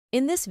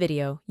In this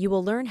video, you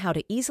will learn how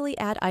to easily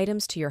add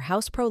items to your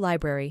Houzz Pro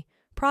Library,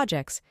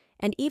 projects,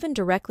 and even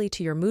directly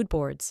to your mood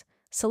boards,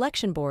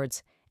 selection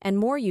boards, and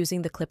more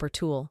using the Clipper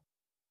tool.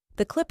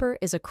 The Clipper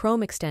is a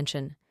Chrome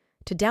extension.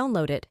 To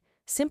download it,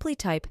 simply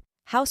type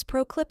Houzz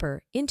Pro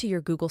Clipper into your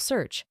Google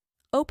search,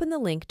 open the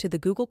link to the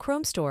Google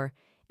Chrome store,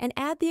 and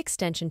add the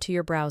extension to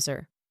your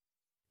browser.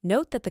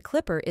 Note that the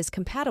Clipper is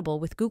compatible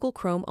with Google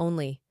Chrome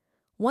only.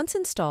 Once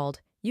installed,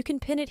 you can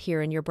pin it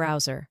here in your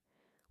browser.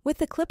 With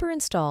the Clipper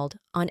installed,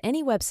 on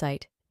any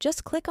website,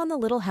 just click on the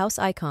little house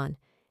icon,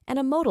 and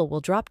a modal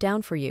will drop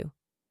down for you.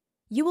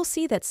 You will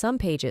see that some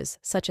pages,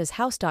 such as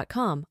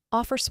houzz.com,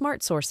 offer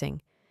smart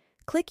sourcing.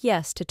 Click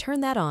Yes to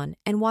turn that on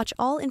and watch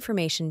all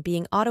information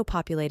being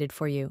auto-populated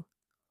for you.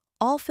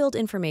 All filled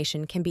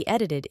information can be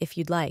edited if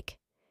you'd like.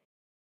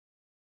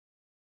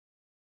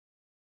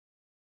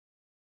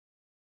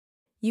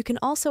 You can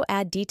also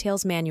add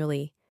details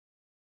manually.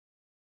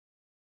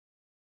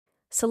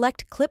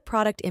 Select Clip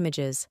Product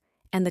Images,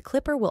 and the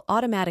Clipper will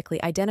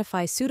automatically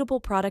identify suitable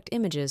product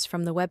images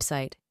from the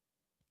website.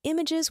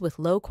 Images with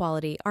low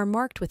quality are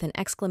marked with an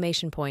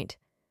exclamation point.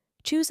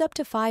 Choose up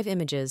to 5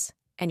 images,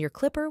 and your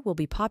Clipper will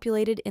be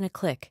populated in a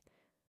click.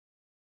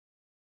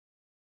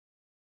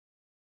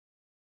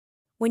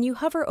 When you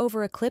hover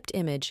over a clipped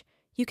image,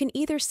 you can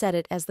either set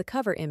it as the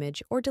cover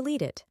image or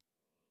delete it.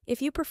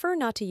 If you prefer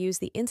not to use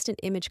the instant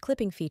image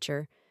clipping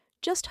feature,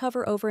 just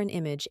hover over an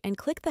image and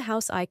click the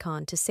house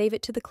icon to save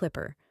it to the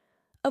Clipper.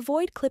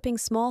 Avoid clipping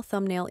small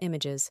thumbnail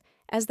images,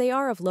 as they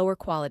are of lower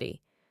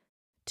quality.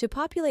 To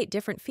populate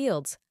different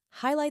fields,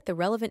 highlight the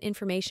relevant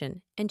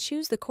information and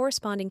choose the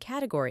corresponding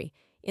category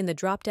in the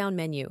drop-down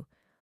menu.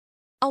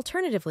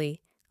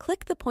 Alternatively,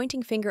 click the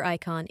pointing finger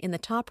icon in the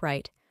top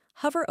right,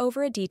 hover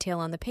over a detail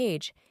on the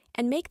page,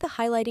 and make the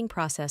highlighting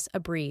process a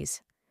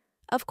breeze.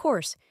 Of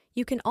course,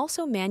 you can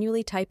also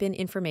manually type in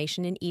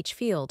information in each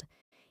field.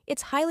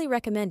 It's highly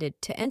recommended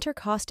to enter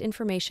cost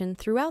information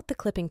throughout the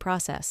clipping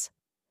process.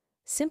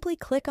 Simply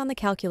click on the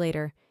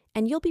calculator,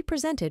 and you'll be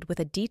presented with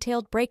a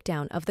detailed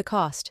breakdown of the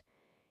cost.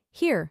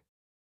 Here,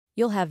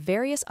 you'll have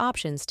various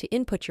options to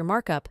input your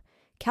markup,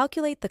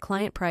 calculate the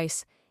client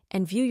price,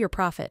 and view your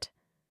profit.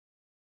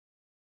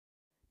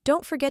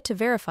 Don't forget to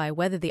verify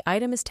whether the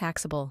item is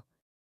taxable.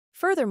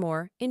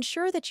 Furthermore,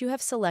 ensure that you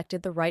have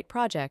selected the right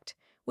project,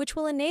 which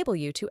will enable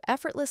you to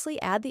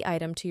effortlessly add the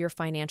item to your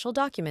financial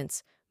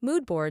documents,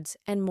 mood boards,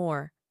 and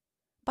more.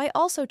 By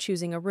also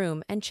choosing a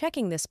room and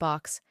checking this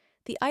box,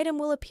 the item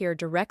will appear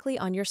directly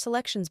on your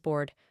selections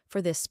board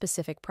for this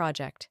specific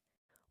project.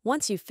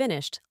 Once you've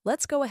finished,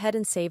 let's go ahead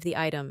and save the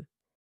item.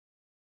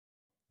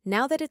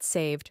 Now that it's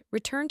saved,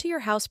 return to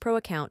your Houzz Pro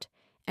account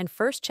and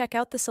first check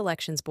out the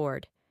selections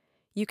board.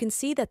 You can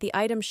see that the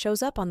item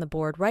shows up on the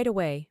board right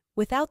away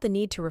without the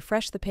need to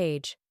refresh the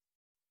page.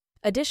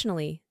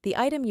 Additionally, the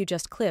item you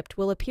just clipped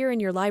will appear in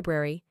your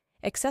library,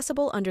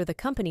 accessible under the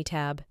Company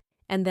tab,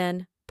 and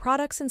then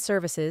Products and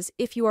Services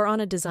if you are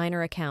on a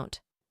designer account.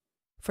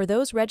 For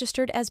those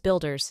registered as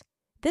builders,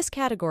 this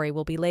category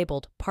will be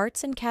labeled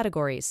Parts and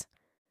Categories.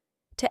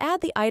 To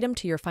add the item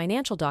to your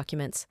financial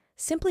documents,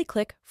 simply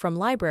click from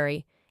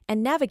Library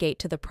and navigate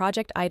to the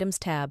Project Items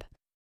tab.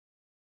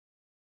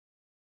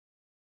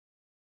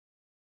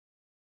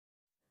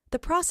 The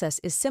process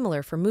is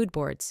similar for mood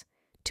boards.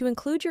 To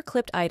include your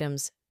clipped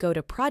items, go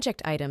to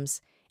Project Items,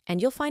 and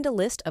you'll find a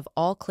list of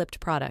all clipped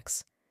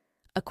products.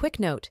 A quick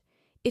note,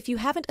 if you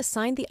haven't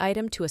assigned the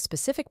item to a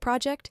specific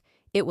project,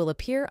 it will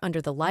appear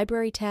under the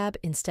Library tab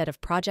instead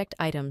of Project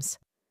Items.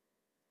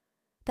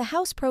 The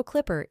Houzz Pro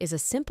Clipper is a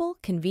simple,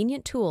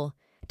 convenient tool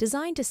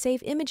designed to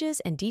save images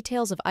and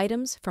details of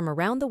items from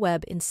around the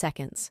web in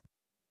seconds.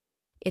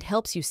 It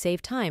helps you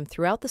save time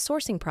throughout the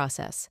sourcing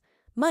process,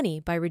 money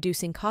by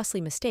reducing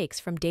costly mistakes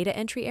from data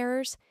entry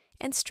errors,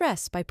 and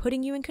stress by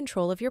putting you in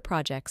control of your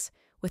projects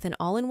with an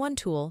all-in-one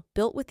tool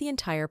built with the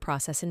entire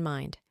process in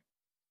mind.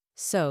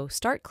 So,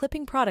 start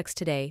clipping products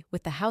today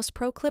with the Houzz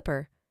Pro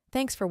Clipper.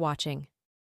 Thanks for watching.